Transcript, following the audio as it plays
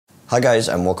Hi guys,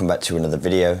 and welcome back to another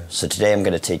video. So today I'm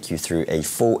going to take you through a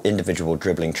full individual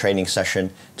dribbling training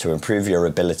session to improve your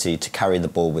ability to carry the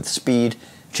ball with speed,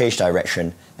 change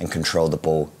direction and control the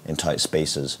ball in tight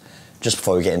spaces. Just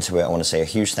before we get into it, I want to say a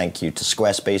huge thank you to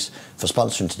Squarespace for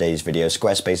sponsoring today's video.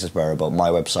 Squarespace is where I built my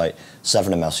website,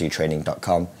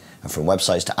 7mlctraining.com, and from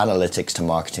websites to analytics to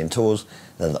marketing tools,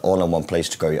 they're the all-in-one place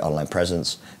to grow your online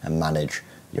presence and manage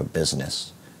your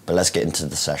business. But let's get into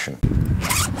the session.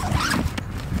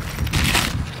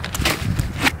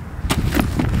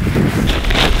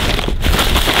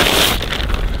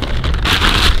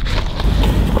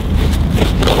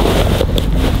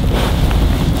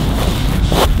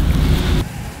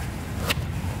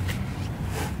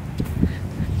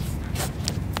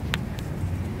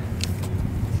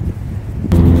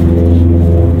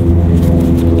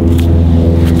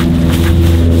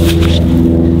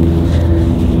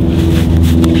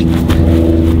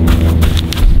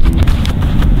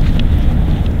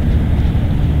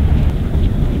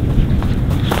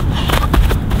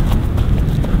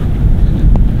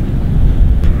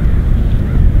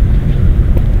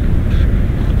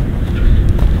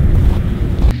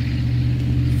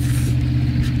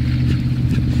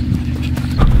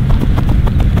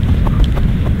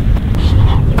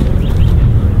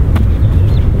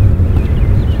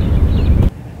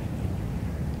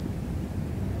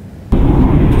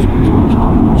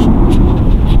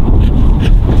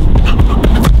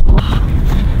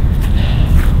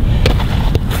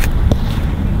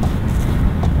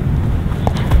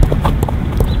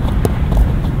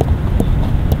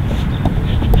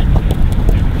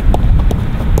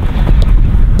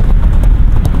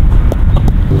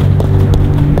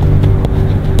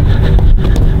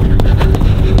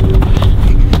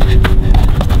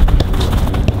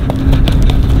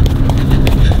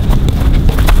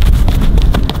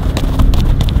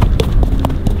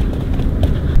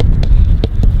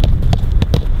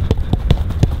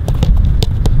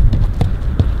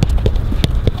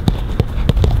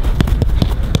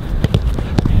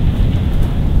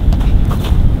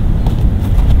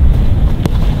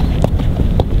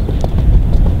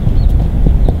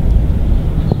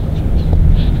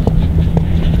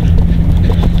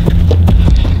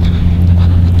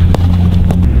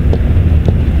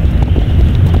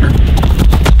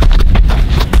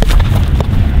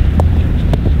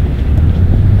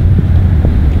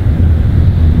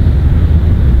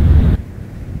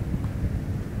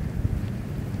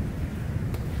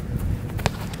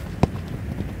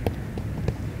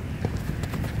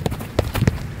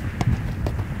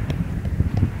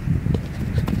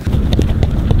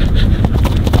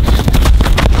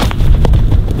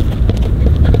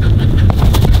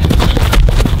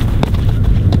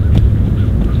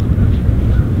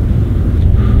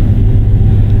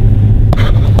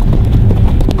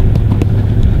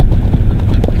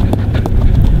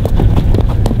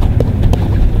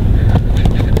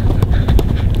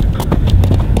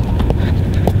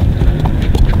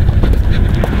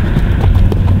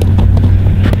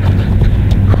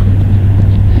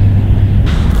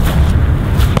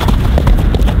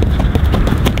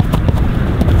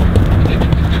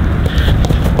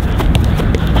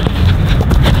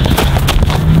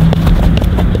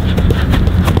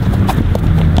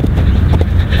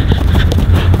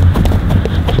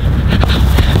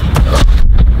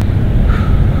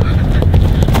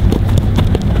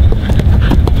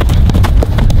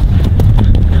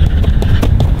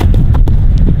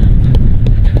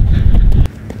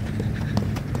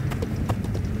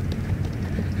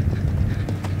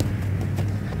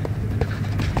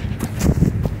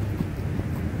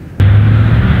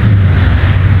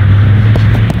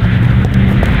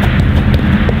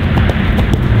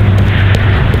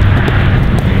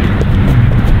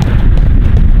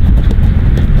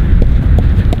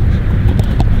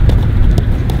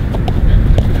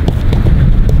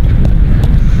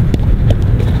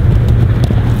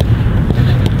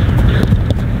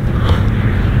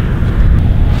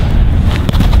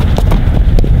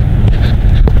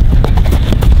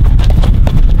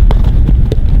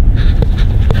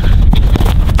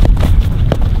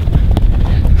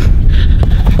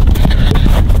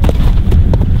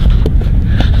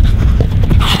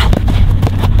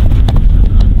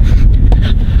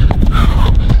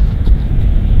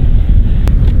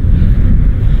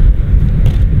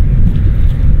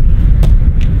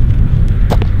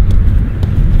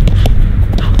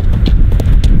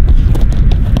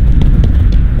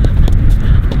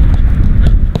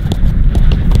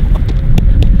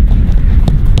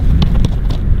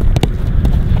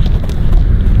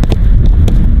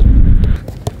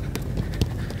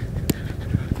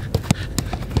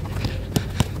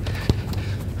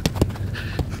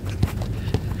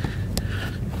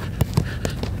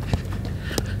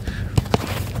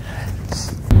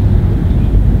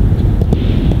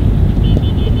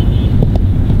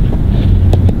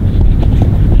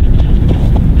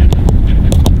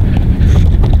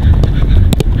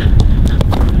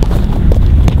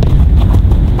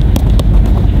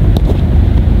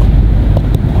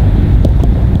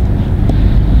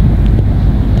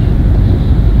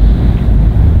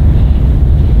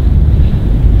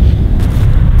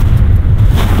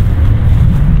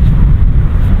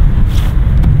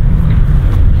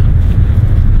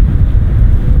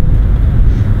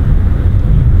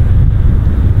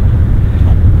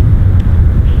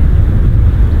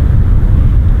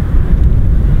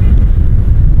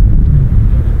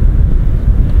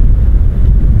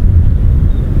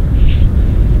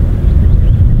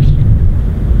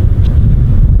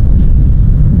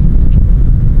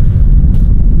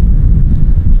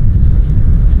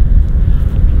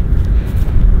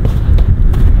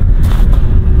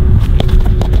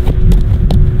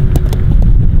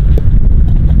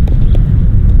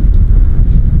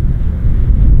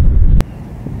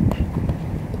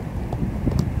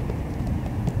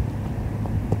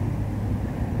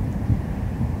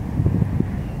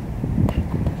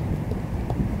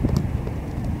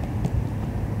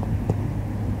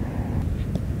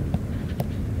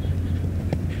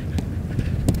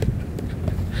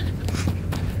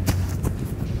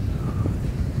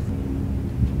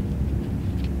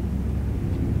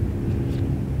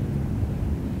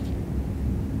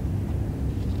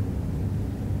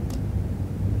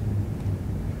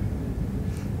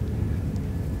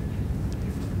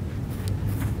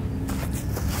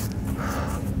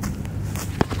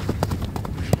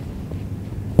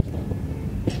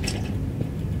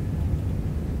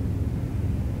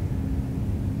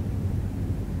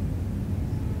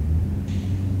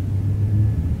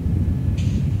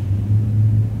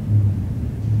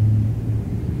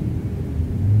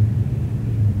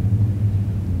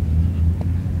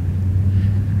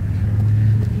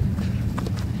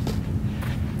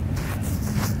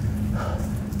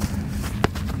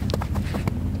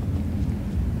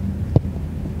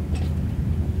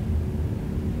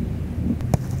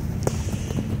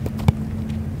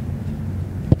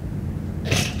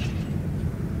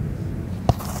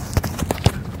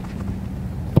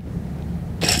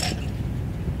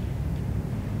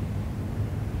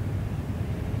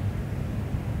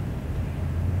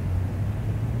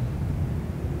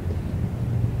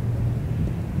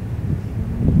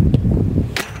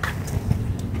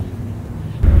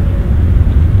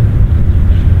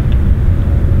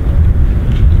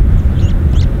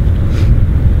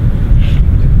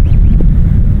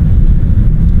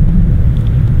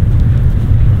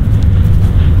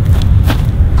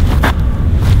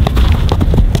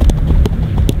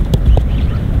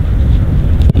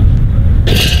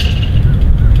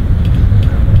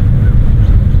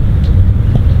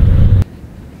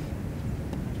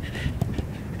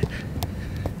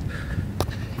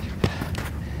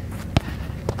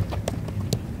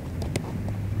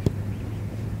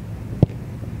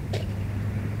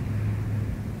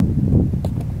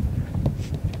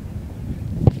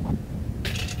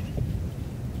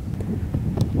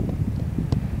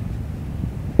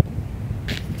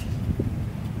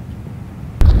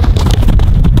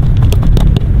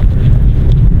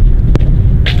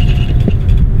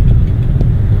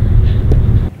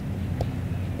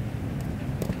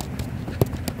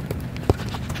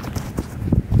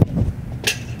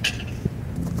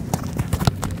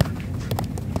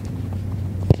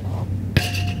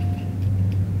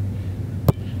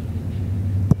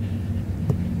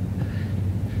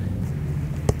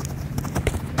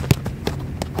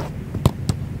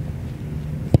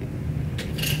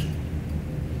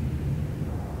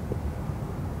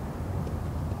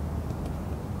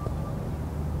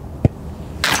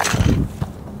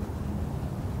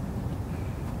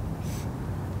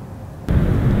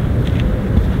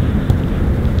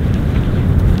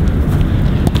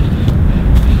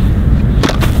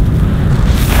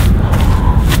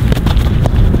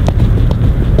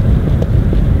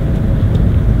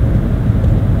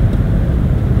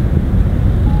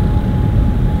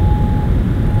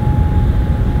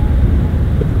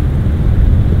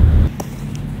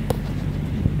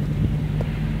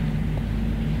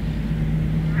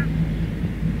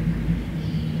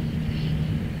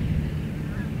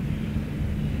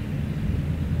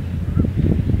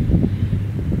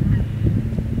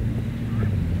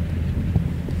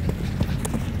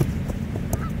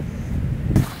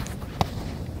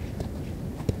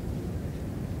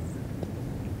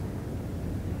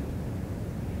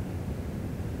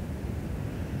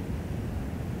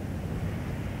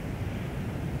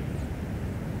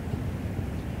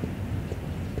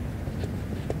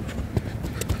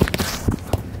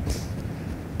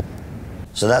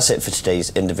 So that's it for today's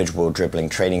individual dribbling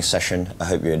training session. I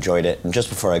hope you enjoyed it. And just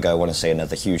before I go, I want to say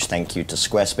another huge thank you to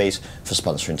Squarespace for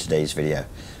sponsoring today's video.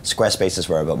 Squarespace is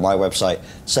where I built my website,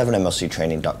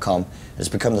 7mlctraining.com. It's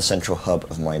become the central hub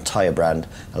of my entire brand,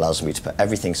 allows me to put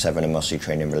everything 7mlc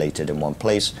training related in one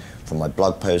place, from my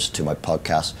blog posts to my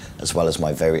podcast, as well as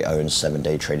my very own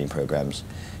 7-day training programs.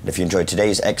 And if you enjoyed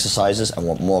today's exercises and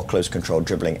want more close control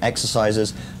dribbling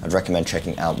exercises, I'd recommend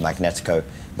checking out Magnetico,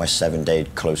 my 7-day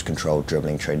close control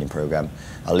dribbling training program.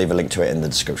 I'll leave a link to it in the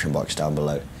description box down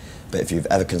below. But if you've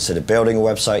ever considered building a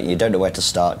website and you don't know where to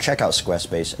start, check out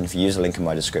Squarespace, and if you use the link in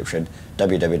my description,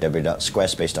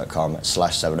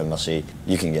 www.squarespace.com/7mlc,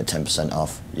 you can get 10%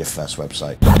 off your first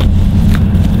website.